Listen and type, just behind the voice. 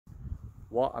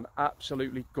What an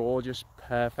absolutely gorgeous,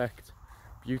 perfect,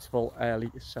 beautiful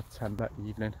early September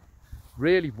evening.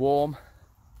 Really warm,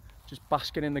 just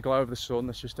basking in the glow of the sun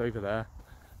that's just over there.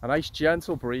 A nice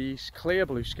gentle breeze, clear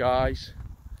blue skies.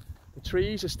 The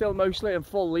trees are still mostly in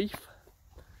full leaf.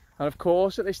 And of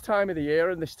course at this time of the year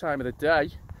and this time of the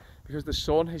day, because the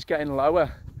sun is getting lower,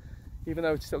 even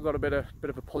though it's still got a bit of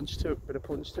a punch to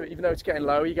it, even though it's getting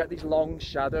lower, you get these long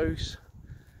shadows.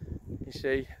 You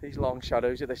see these long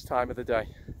shadows at this time of the day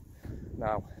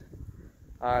now.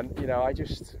 And you know, I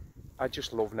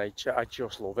just love nature. I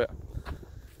just love it.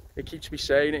 It keeps me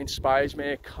sane, it inspires me,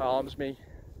 it calms me.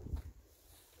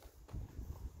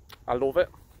 I love it.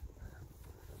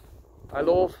 I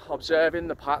love observing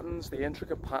the patterns, the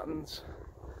intricate patterns,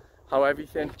 how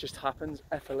everything just happens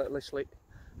effortlessly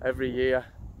every year,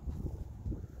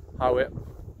 how it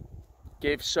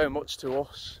gives so much to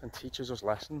us and teaches us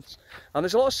lessons. And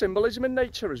there's a lot of symbolism in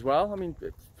nature as well. I mean,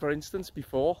 for instance,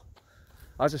 before,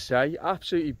 as I say,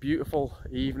 absolutely beautiful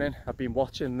evening. I've been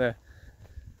watching the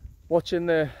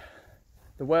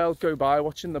world go by,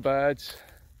 watching the birds,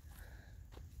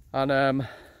 and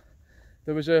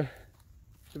there was a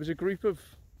group of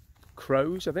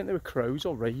crows. I think they were crows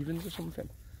or ravens or something,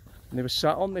 and they were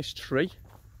sat on this tree,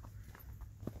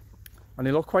 and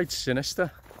they looked quite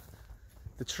sinister.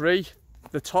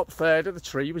 The top third of the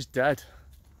tree was dead,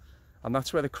 and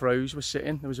that's where the crows were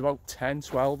sitting. There was about 10,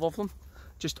 12 of them,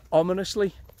 just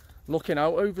ominously looking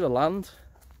out over the land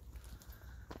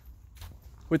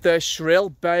with their shrill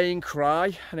baying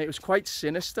cry, and it was quite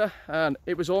sinister, and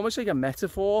it was almost like a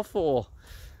metaphor for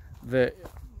the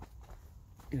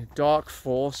dark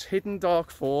force, hidden dark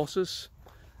forces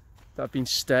that have been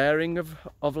stirring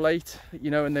of late, you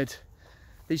know. And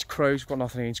these crows, got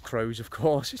nothing against crows of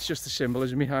course, it's just the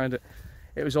symbolism behind it.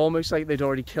 It was almost like they'd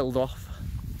already killed off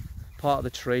part of the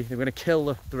tree. They were going to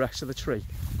kill the rest of the tree,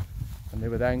 and they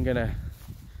were then going to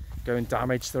go and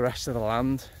damage the rest of the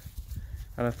land.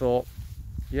 And I thought,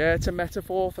 yeah, it's a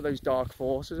metaphor for those dark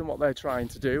forces and what they're trying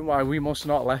to do, and why we must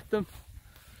not let them.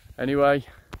 Anyway,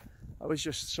 that was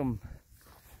just some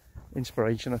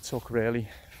inspiration I took really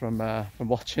from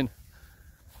watching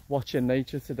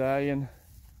nature today. And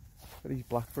these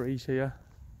blackberries here,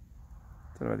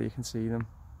 don't know whether you can see them.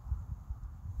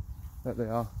 There they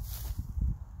are.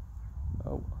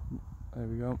 Oh, there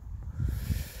we go.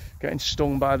 Getting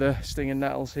stung by the stinging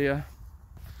nettles here.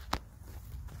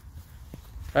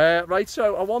 Right,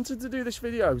 so I wanted to do this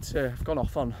video I've gone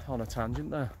off on a tangent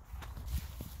there,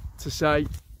 to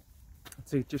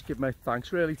just give my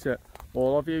thanks really to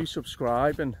all of you,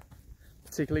 subscribe, and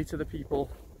particularly to the people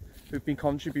who've been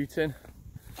contributing,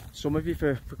 some of you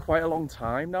for quite a long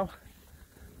time now.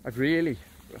 I really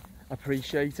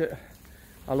appreciate it.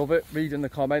 I love it reading the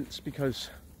comments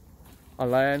because I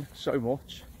learn so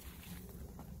much.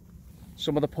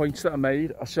 Some of the points that are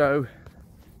made are so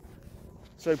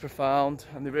profound,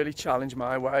 and they really challenge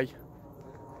my way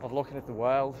of looking at the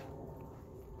world.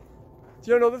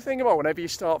 Do you know another thing about whenever you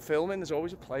start filming, there's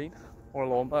always a plane or a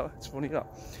lawnmower? It's funny that.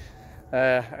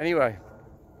 Anyway,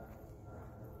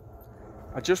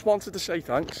 I just wanted to say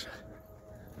thanks.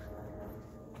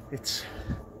 It's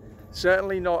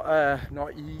certainly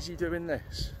not easy doing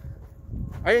this.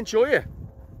 I enjoy it.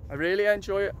 I really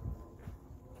enjoy it.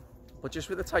 But just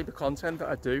with the type of content that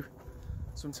I do,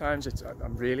 sometimes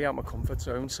I'm really out of my comfort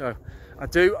zone. So I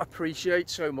do appreciate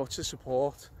so much the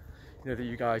support, you know, that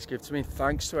you guys give to me.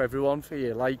 Thanks to everyone for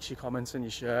your likes, your comments and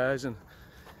your shares. And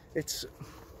it's,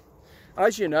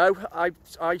 as you know,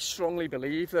 I strongly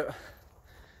believe that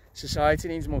society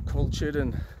needs more cultured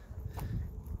and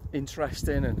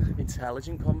interesting and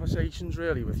intelligent conversations,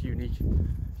 really, with unique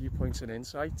viewpoints and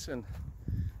insights. And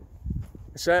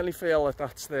I certainly feel that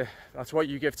that's what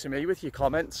you give to me with your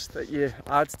comments, that you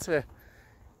add to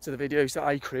the videos that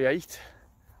I create.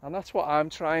 And that's what I'm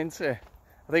trying to,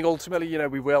 I think ultimately, you know,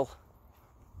 we will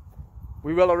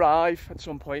arrive at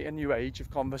some point in a new age of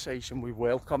conversation.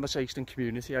 Conversation and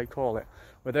community, I call it,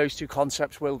 where those two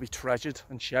concepts will be treasured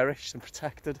and cherished and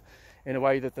protected in a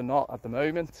way that they're not at the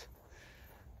moment.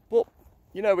 But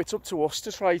you know, it's up to us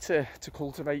to try to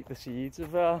cultivate the seeds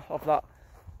of that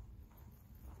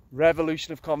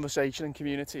revolution of conversation and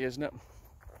community, isn't it?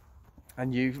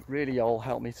 And you really all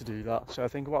helped me to do that. So I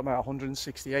think about my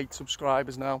 168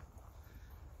 subscribers now.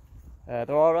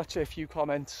 There are actually a few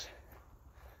comments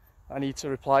I need to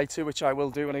reply to, which I will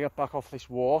do when I get back off this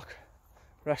walk.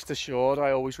 Rest assured,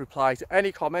 I always reply to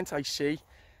any comment I see.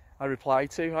 I reply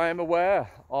to. I am aware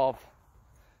of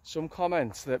some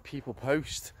comments that people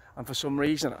post, and for some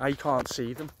reason I can't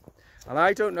see them, and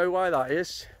I don't know why that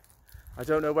is. I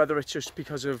don't know whether it's just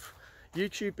because of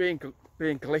YouTube being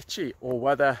glitchy, or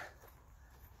whether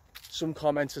some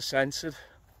comments are censored.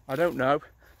 I don't know.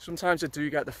 Sometimes I do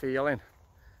get the feeling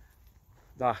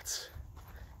that,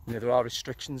 you know, there are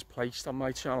restrictions placed on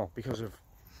my channel because of,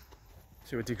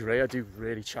 to a degree, I do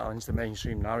really challenge the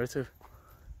mainstream narrative.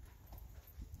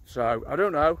 So I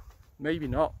don't know, maybe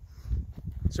not.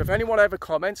 So if anyone ever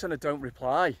comments and I don't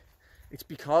reply, it's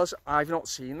because I've not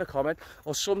seen the comment.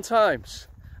 Or sometimes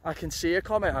I can see a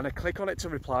comment and I click on it to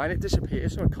reply and it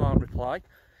disappears, so I can't reply.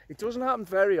 It doesn't happen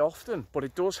very often, but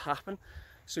it does happen.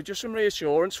 So just some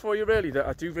reassurance for you really, that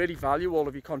I do really value all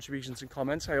of your contributions and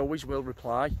comments. I always will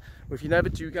reply. But if you never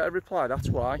do get a reply, that's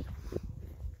why.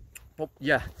 But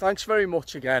yeah, thanks very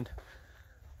much again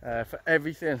for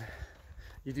everything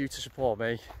you do to support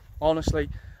me. Honestly,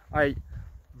 I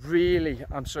really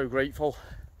am so grateful,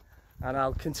 and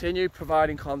I'll continue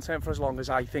providing content for as long as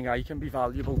I think I can be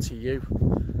valuable to you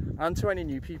and to any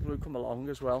new people who come along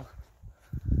as well.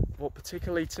 But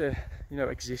particularly to, you know,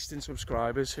 existing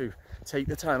subscribers who take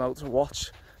the time out to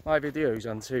watch my videos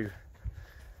and to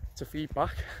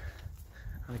feedback.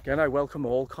 And again, I welcome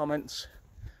all comments,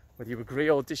 whether you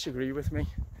agree or disagree with me.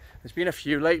 There's been a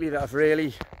few lately that have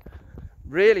really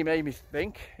made me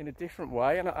think in a different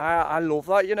way, and I love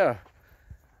that, you know.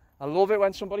 I love it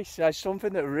when somebody says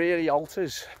something that really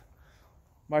alters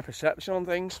my perception on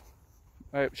things.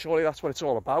 Surely that's what it's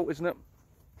all about, isn't it?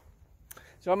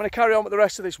 So I'm going to carry on with the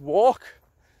rest of this walk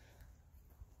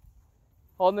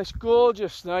on this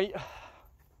gorgeous night,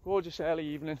 gorgeous early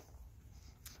evening,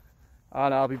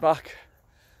 and I'll be back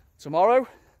tomorrow.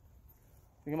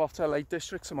 I think I'm off to Lake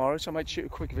District tomorrow, so I might shoot a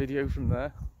quick video from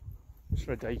there, just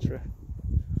for a day trip.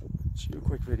 Shoot a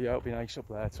quick video, it'll be nice up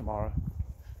there tomorrow.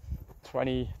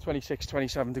 26,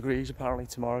 27 degrees apparently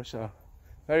tomorrow, so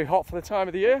very hot for the time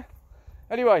of the year.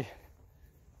 Anyway,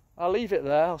 I'll leave it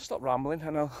there, I'll stop rambling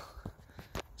and I'll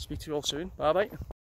speak to you all soon. Bye bye.